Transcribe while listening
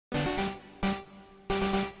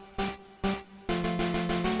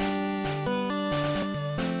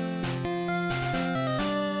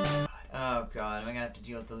gonna have to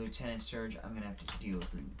deal with the Lieutenant Surge. I'm gonna have to deal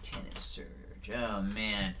with the Lieutenant Surge. Oh,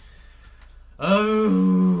 man.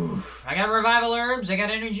 Oh, I got revival herbs, I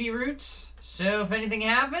got energy roots, so if anything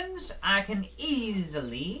happens, I can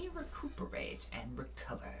easily recuperate and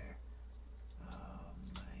recover. Oh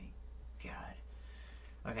my god.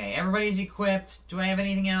 Okay, everybody's equipped. Do I have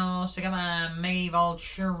anything else? I got my Mega Evolved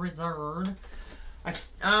Charizard. I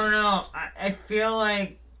don't know. I feel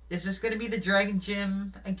like, is this gonna be the Dragon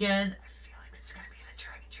Gym again? I feel like it's gonna be the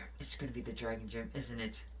Dragon Gym. It's gonna be the Dragon Gym, isn't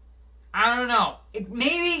it? I don't know.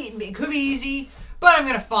 Maybe it could be easy, but I'm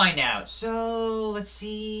gonna find out. So let's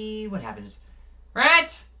see what happens.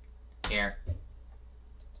 Right here.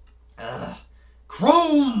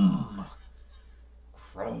 Chrome.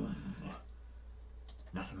 Chrome.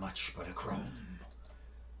 Nothing much but a chrome.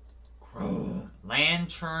 Chrome.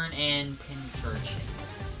 Lantern and Pinturchin.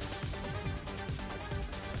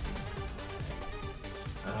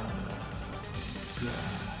 God.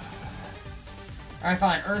 Alright,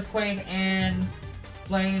 fine. Earthquake and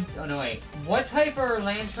flame. Oh, no, wait. What type are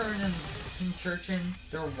Lantern and Pinturchin?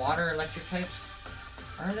 They're water electric types?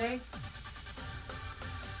 Are they?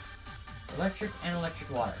 Electric and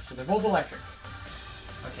electric water. So they're both electric.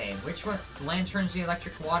 Okay, which one? Lantern's the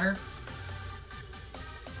electric water?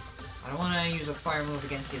 I don't want to use a fire move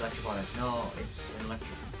against the electric water. No, it's an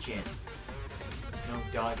electric gym. No,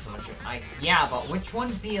 dog's electric. Yeah, but which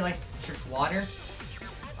one's the electric water?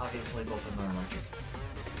 Obviously, both of them are electric.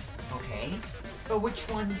 Okay. But which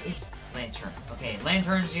one is Lantern? Okay,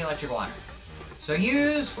 Lantern's the electric water. So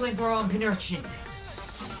use Flamethrower on Pinturchin. Okay,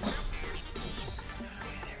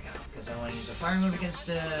 there we go. Because I want to use a fire move against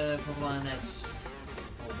a Pokemon that's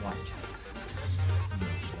a water type.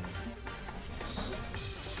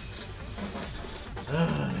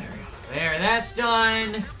 There we go. There, that's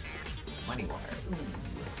done. Muddy water. Ooh.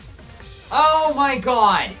 Oh my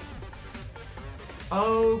god!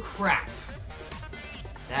 Oh crap.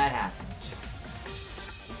 That happened.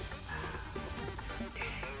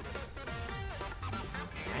 Dang.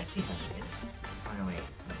 Okay, I see how it is. Oh no, wait.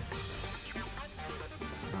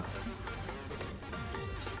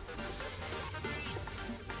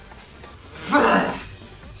 Oh.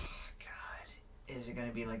 God. Is it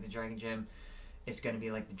gonna be like the Dragon Gym? It's gonna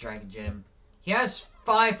be like the Dragon Gym. He has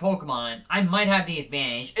 5 Pokemon. I might have the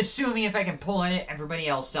advantage, assuming if I can pull everybody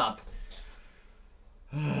else up.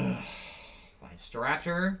 Fine,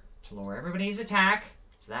 Staraptor to lower everybody's attack,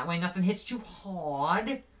 so that way nothing hits too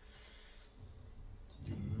hard.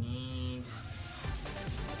 Need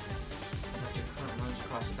electric current runs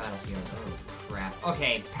across the battlefield. Oh crap.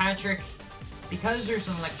 Okay, Patrick, because there's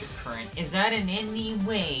an electric current, is that in any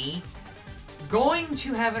way going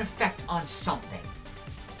to have an effect on something?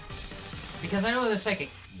 Because I know the Psychic...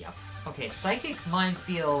 Yep. Okay, Psychic,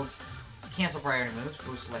 Minefield, cancel priority moves,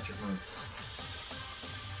 boost electric moves.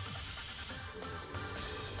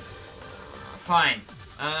 Fine.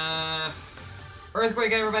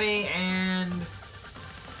 Earthquake, everybody, and...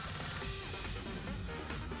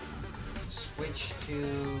 switch to...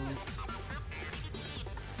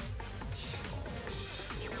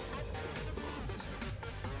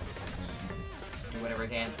 do whatever I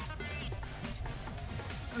can.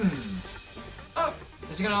 Oh!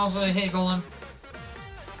 Is he gonna also hit Golem?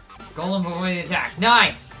 Golem avoid the attack.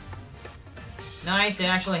 Nice! Nice, it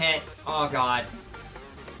actually hit. Oh god.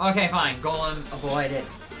 Okay, fine. Golem avoided.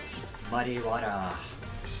 Muddy water.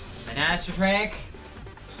 Master Trick.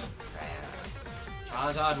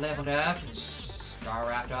 Charizard leveled up.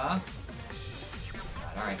 Staraptor.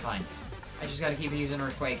 Alright, fine. I just gotta keep using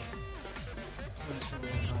Earthquake.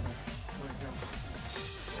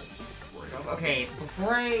 Okay,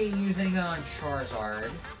 before I use anything on Charizard,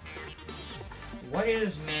 what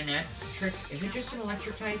is Manette's trick? Is it just an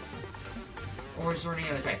electric type? Or is there any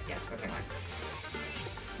other type? Yeah, okay, fine.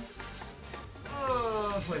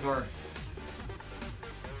 Oh, Flavor.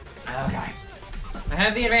 Okay. I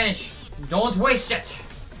have the advantage. Don't waste it!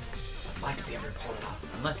 I might be able to pull it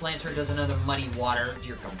off. Unless Lancer does another Muddy Water.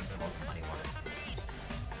 Dear God, Muddy Water.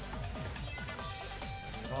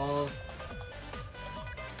 Evolve.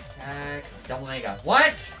 Attack. Double Mega.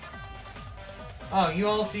 What? Oh, you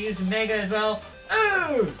also used Mega as well?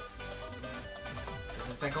 Ooh!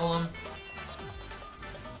 Doesn't affect Golem.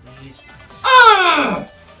 Please. Oh!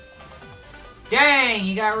 Dang,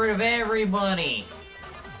 you got rid of everybody.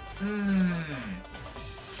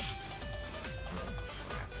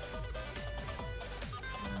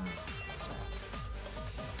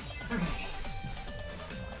 Okay.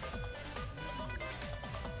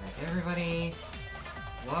 Like everybody,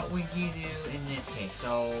 what would you do in this case?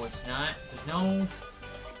 So it's not, there's no.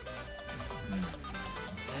 10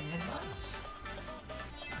 headbutts?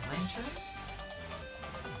 Lantern?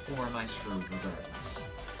 Or am I screwed regardless?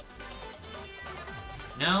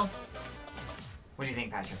 No? What do you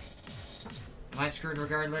think, Patrick? Am I screwed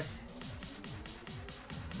regardless?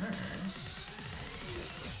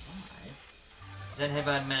 Zen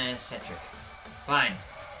Headbutt Mana is Centric. Fine.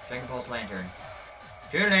 Dragon Pulse Lantern.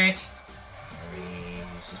 Too late! Already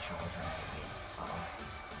used the charge on everybody. Uh-oh.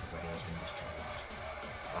 Everybody has been discharged.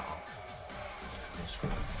 Uh-oh. Been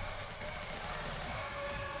screwed.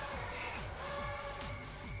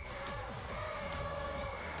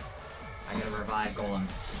 I gotta revive Golem.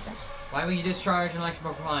 Why would you discharge an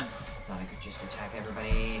electric Pokemon? I thought I could just attack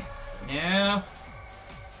everybody. No.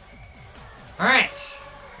 Alright.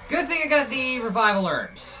 Good thing I got the revival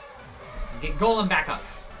herbs. Get Golem back up.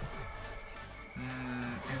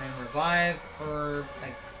 And then revive herb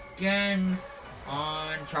again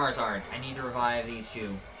on Charizard. I need to revive these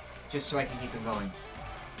two. Just so I can keep them going.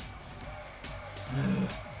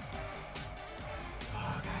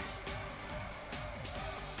 Okay.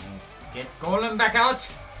 Get Golem back out.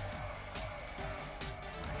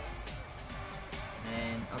 And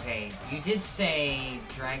then, okay, you did say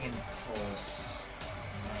Dragon Pulse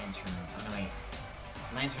Lantern. Oh no, wait.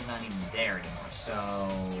 Lantern's not even there anymore, so...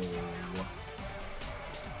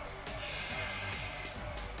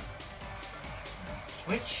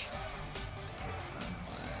 Switch?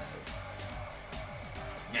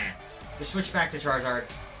 Nah. Just switch back to Charizard.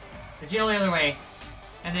 It's the only other way.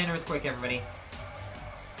 And then Earthquake, everybody.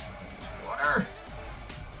 Water!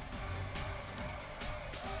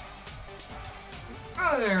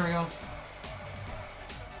 Oh, there we go.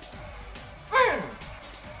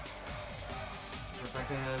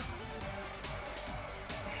 Perspective.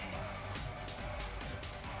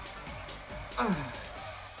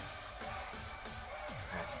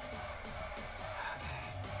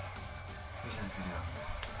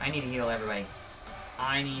 I need to heal everybody.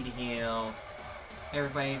 I need to heal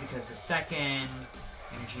everybody because the second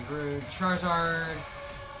Energy Root, Charizard,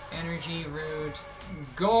 Energy Root,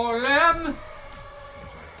 Golem!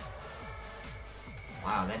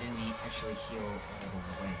 Wow, that didn't actually heal all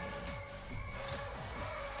the way.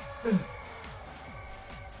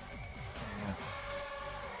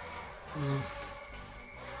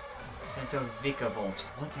 Sent a Vikavolt.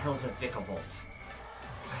 What the hell's a Vikavolt?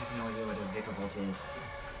 I have no idea what a Vikavolt is.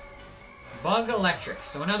 Bug Electric.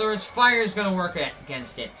 So in other words, fire is gonna work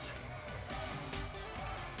against it.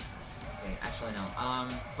 Okay, actually no.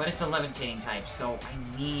 But it's a levitating type, so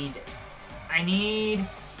I need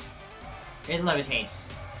it levitates.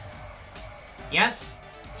 Yes?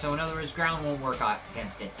 So in other words, ground won't work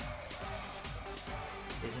against it.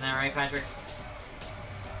 Isn't that right, Patrick?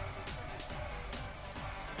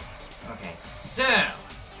 Okay, so I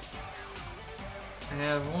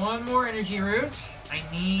have one more energy root. I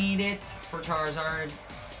need it for Charizard.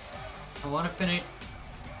 I want to finish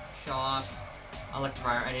off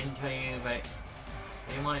Electivire. I didn't tell you, but I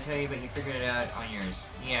didn't want to tell you, but you figured it out on yours.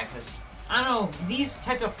 Yeah, because I don't know, these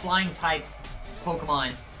types of flying type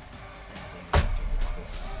Pokemon.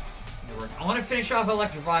 I want to finish off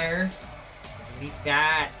Electivire. At least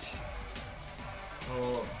that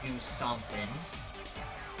will do something.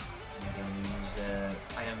 I'm going to use the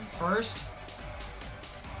item first.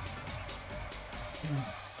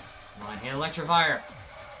 Come on, hit Electivire.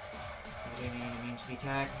 Immune to the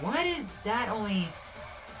attack. Why did that only...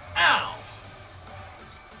 Ow!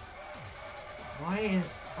 Why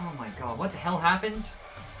is... Oh my god, what the hell happened?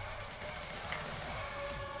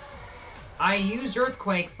 I used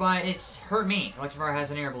Earthquake, but it's hurt me. Electivire has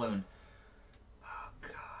an air balloon. Oh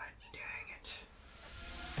god, dang it.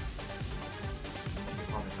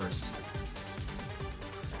 Pop it first.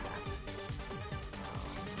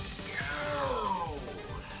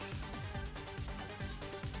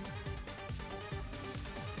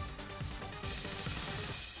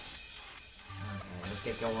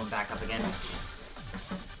 Get Golem back up again.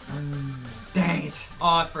 Dang it.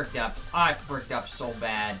 Oh, I fricked up. I fricked up so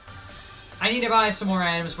bad. I need to buy some more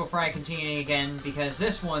items before I continue again, because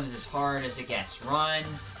this one's as hard as it gets. Run. I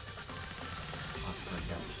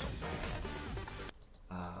fricked up so bad.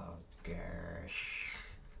 Oh, gosh.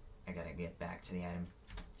 I gotta get back to the item.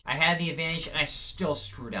 I had the advantage, and I still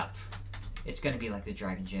screwed up. It's gonna be like the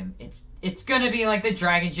Dragon Gym. It's gonna be like the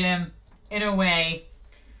Dragon Gym, in a way.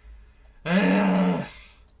 I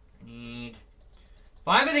need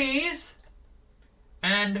 5 of these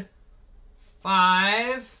and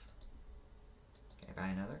 5. Can I buy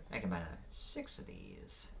another? I can buy another 6 of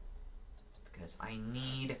these because I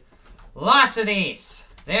need lots of these.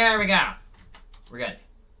 There we go. We're good.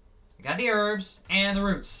 We got the herbs and the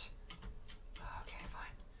roots. Okay,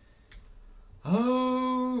 fine.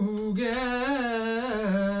 Oh,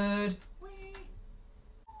 good.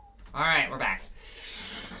 Alright, we're back.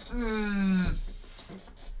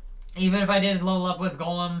 Even if I did level up with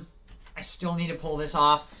Golem, I still need to pull this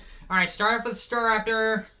off. Alright, start off with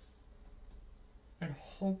Staraptor. And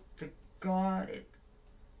hope to God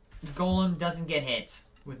Golem doesn't get hit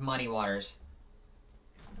with Muddy Waters.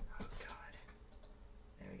 Oh God.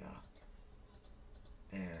 There we go.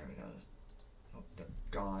 There we go. Hope to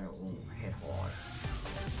God it won't hit hard.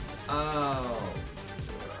 Oh.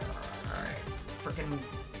 Alright. Frickin'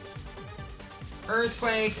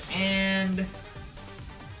 Earthquake and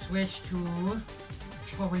switch to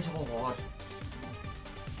Short Range of Lord.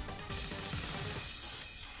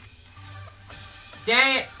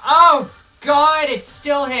 Dang it! Oh God, it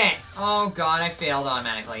still hit! Oh God, I failed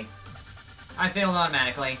automatically. I failed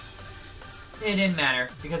automatically. It didn't matter,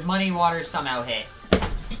 because Muddy Waters somehow hit.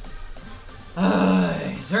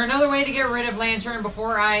 Is there another way to get rid of Lantern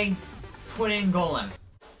before I put in Golem?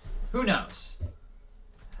 Who knows?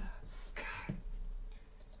 God.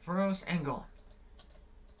 Frost and Golem.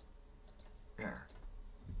 There.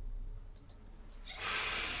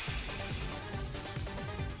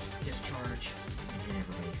 Discharge. And hit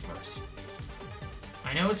everybody first.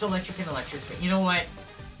 I know it's electric and electric, but you know what?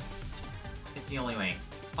 It's the only way.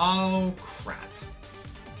 Oh, crap.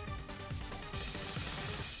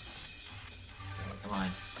 Okay, come on.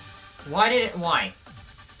 Why did it... Why?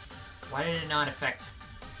 Why did it not affect...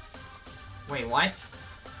 Wait, what?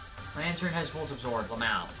 Lantern has Volt Absorb,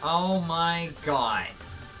 Lamau. Oh my God.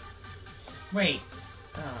 Wait.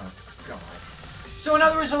 Oh, God. So in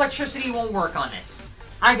other words, electricity won't work on this.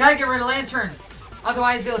 I gotta get rid of Lantern.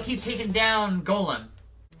 Otherwise, it'll keep taking down Golem.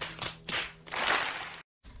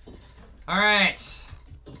 Alright.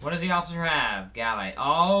 What does the officer have? Gallite.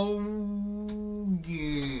 Oh,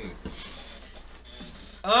 yeah.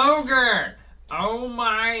 Oh, God. Oh,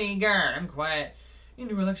 my God. I'm quiet.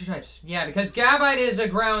 Into electric types. Yeah, because Gabite is a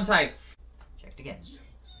ground type. Checked again.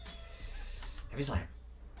 Heavy Slam.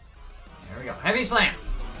 There we go. Heavy Slam.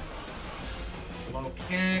 Low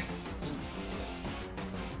kick.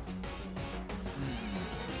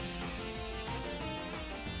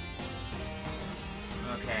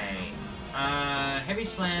 Okay. Heavy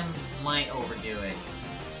Slam might overdo it.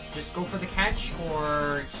 Just go for the catch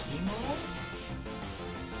or Steamroll?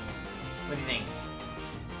 What do you think?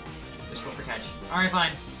 Just go for catch. Alright,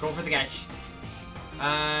 fine. Go for the catch.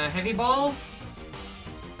 Heavy Ball?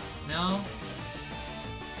 No?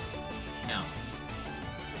 No.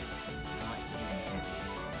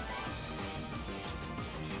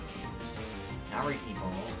 Now Reiki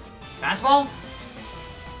Ball. Fastball?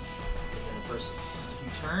 In the first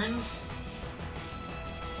few turns.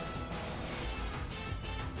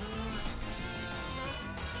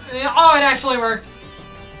 Oh, it actually worked!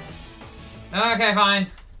 Okay, fine.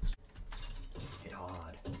 Hit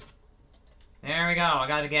hard. There we go, I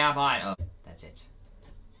got the gap high. Oh, that's it.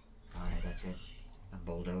 Alright, that's it. I'm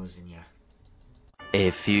bulldozing ya.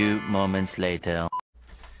 A few moments later.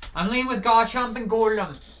 I'm leaning with Garchomp and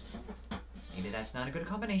Golem. Maybe that's not a good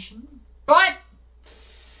combination, but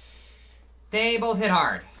they both hit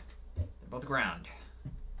hard. They're both ground.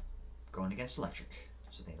 Going against electric,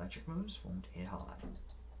 so the electric moves won't hit hard.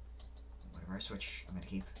 Whenever I switch, I'm gonna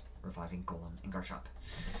keep reviving Golem and Garchomp.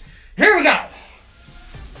 Here we go!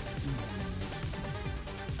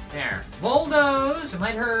 There. Bulldoze. It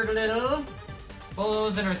might hurt a little.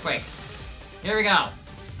 Bulldoze and Earthquake. Here we go.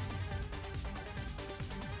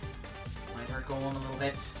 Might hurt Golem a little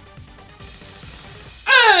bit.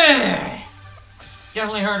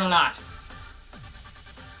 Definitely hurt a lot.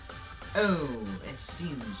 Oh, it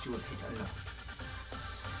seems to have hit a lot.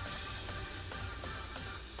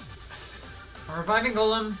 I'm reviving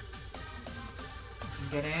Golem. I'm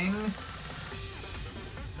getting...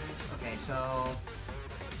 Okay, so...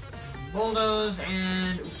 Bulldoze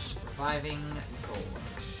and... Oops, reviving Golem.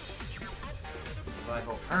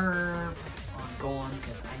 Revival Herb on Golem,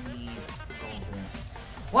 because I need Golem for this.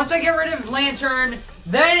 Once I get rid of Lantern,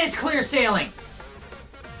 then it's clear sailing!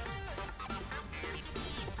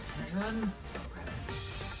 Run.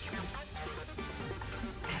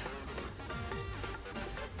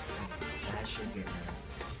 That should get rid of.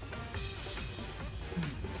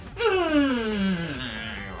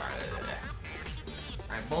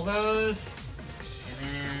 Alright, Bulldoze. And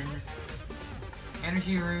then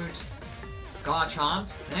Energy Root. Garchomp.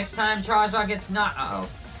 The next time Charizard gets knocked.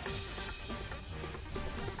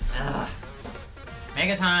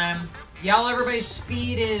 Mega time. Y'all, everybody's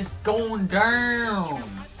speed is going down.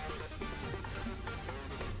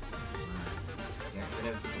 Get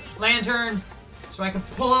rid of Lantern so I can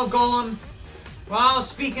pull out Golem. Well,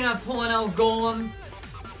 speaking of pulling out Golem.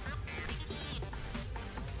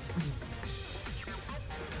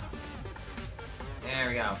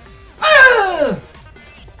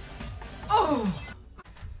 Oh.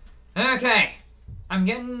 Okay. I'm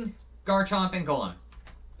getting Garchomp and Golem.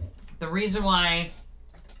 The reason why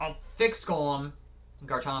I'll fix Golem,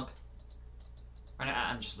 Garchomp.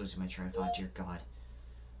 I'm just losing my train of thought, dear God.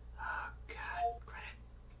 Oh, God. Credit.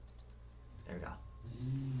 There we go.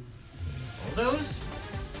 Bulldoze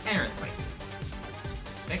and Earthquake.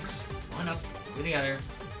 Fix one up with the other.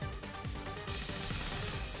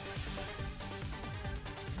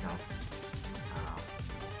 No.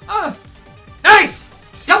 Oh! Nice!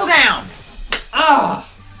 Double down! Oh!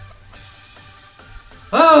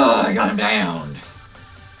 Oh, I got him down.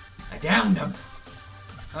 I downed him.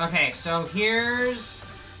 Okay, so here's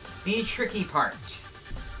the tricky part.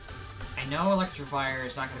 I know Electrifier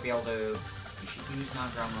is not going to be able to... You should use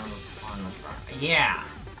non-ground mode on Electrifier. Yeah!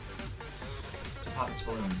 So pop its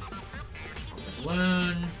balloon. Pop the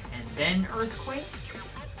balloon, and then Earthquake.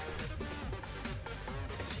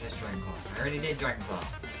 Just Dragon Claw. I already did Dragon Claw.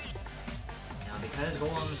 Now, because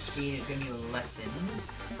Golem's speed is going to be lessened,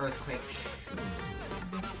 Earthquake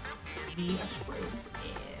should be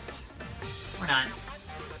appropriate. Or not.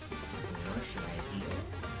 Or should I heal?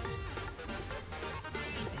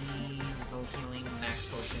 Any low healing, max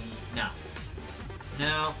potion? No.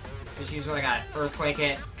 No. Just use what I got. Earthquake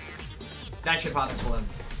it. That should pop its balloon.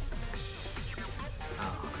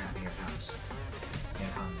 Oh crap, here it comes.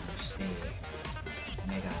 Here comes the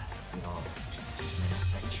Mega Evolved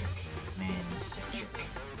Manacentric. Manacentric.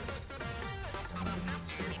 Don't know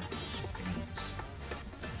what it means, but it means.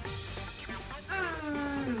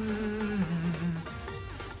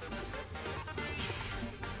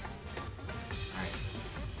 Alright.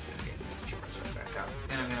 Get back up.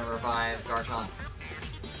 And I'm gonna revive Garchomp.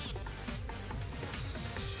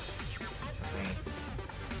 Okay.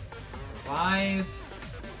 Revive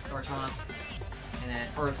Garchomp. And then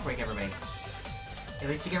Earthquake everybody. At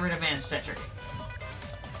least to get rid of Manacentric.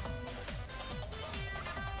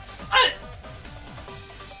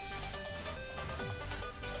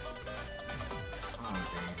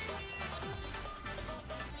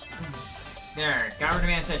 There, got rid of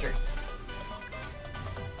Manacentric.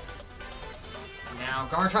 Now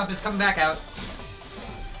Garchomp is coming back out.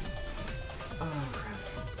 Oh crap.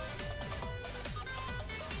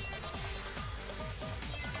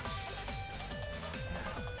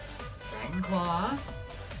 Dragon Claw.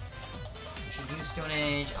 We should use Stone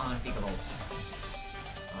Edge on Vikavolt.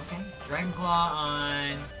 Okay. Dragon Claw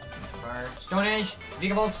on Stone Edge,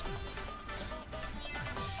 Vikavolt.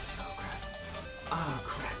 Oh crap. Oh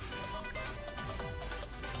crap.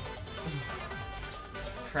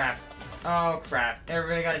 Crap. Oh, crap.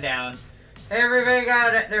 Everybody got it down. Everybody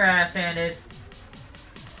got it, their ass handed.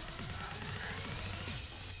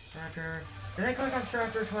 Starter. Did I click on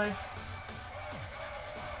Starter twice?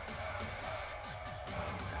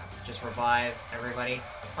 Oh, crap. Just revive everybody.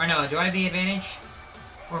 Or no, do I have the advantage?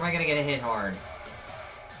 Or am I gonna get hit hard?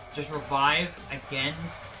 Just revive again.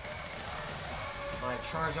 Revive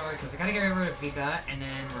Charizard, because I gotta get rid of Vika, and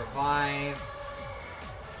then revive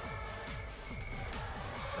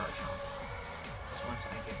Garchomp. Once I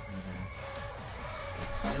get rid of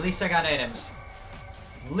that. At least I got items.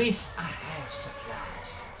 At least I have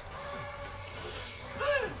supplies.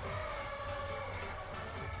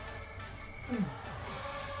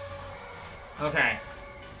 Okay.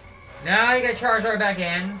 Now I get Charizard back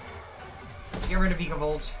in. Get rid of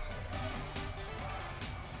Vikavolt.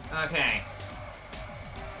 Okay.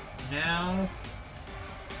 Now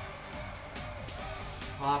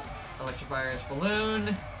pop Electrifier's balloon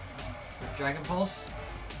with Dragon Pulse.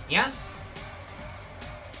 Yes?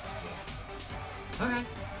 Yeah. Okay.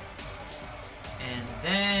 And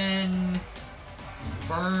then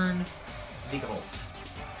burn Vikavolt.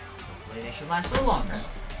 Hopefully they should last a little longer.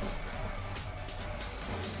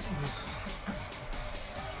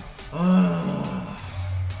 Oh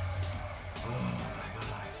my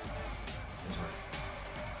god. This worked.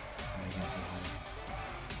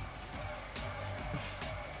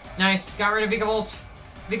 Nice. Got rid of Vikavolt.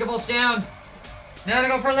 Vikavolt's down. Now to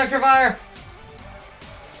go for Electrifier.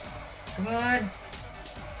 Come on.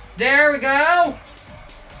 There we go.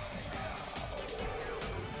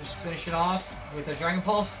 Just finish it off with a Dragon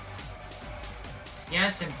Pulse.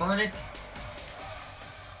 Yes, and burn it.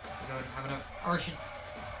 I don't have enough. Or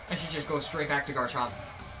I should just go straight back to Garchomp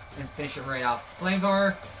and finish it right off.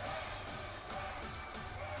 Flamethrower.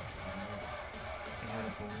 I had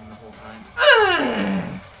a balloon the whole time.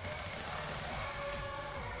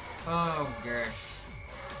 Oh gosh.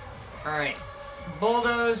 Alright.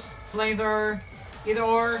 Bulldoze, Flamethrower, either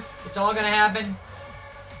or. It's all gonna happen.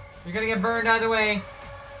 You're gonna get burned either way.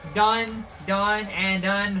 Done, done, and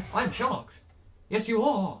done. I'm shocked. Yes, you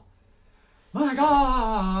are. My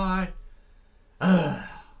god.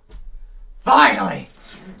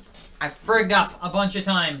 rigged up a bunch of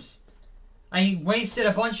times. I wasted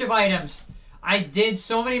a bunch of items. I did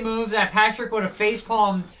so many moves that Patrick would have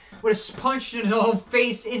facepalmed, would have punched his whole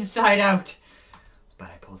face inside out. But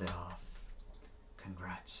I pulled it off.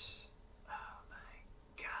 Congrats. Oh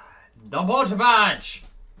my god. The water badge!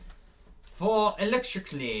 For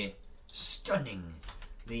electrically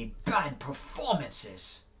stunningly bad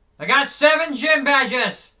performances. I got 7 gym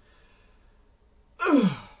badges! Ugh.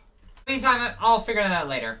 Anytime, I'll figure that out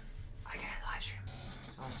later. I got a live stream.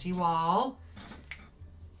 I'll see you all.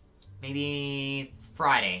 Maybe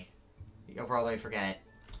Friday. You'll probably forget.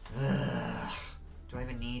 Ugh. Do I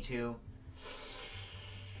even need to?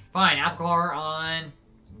 Fine, alcohol on.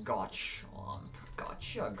 Garchomp.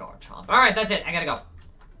 Gotcha, Garchomp. Alright, that's it. I gotta go.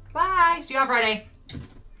 Bye. See you on Friday.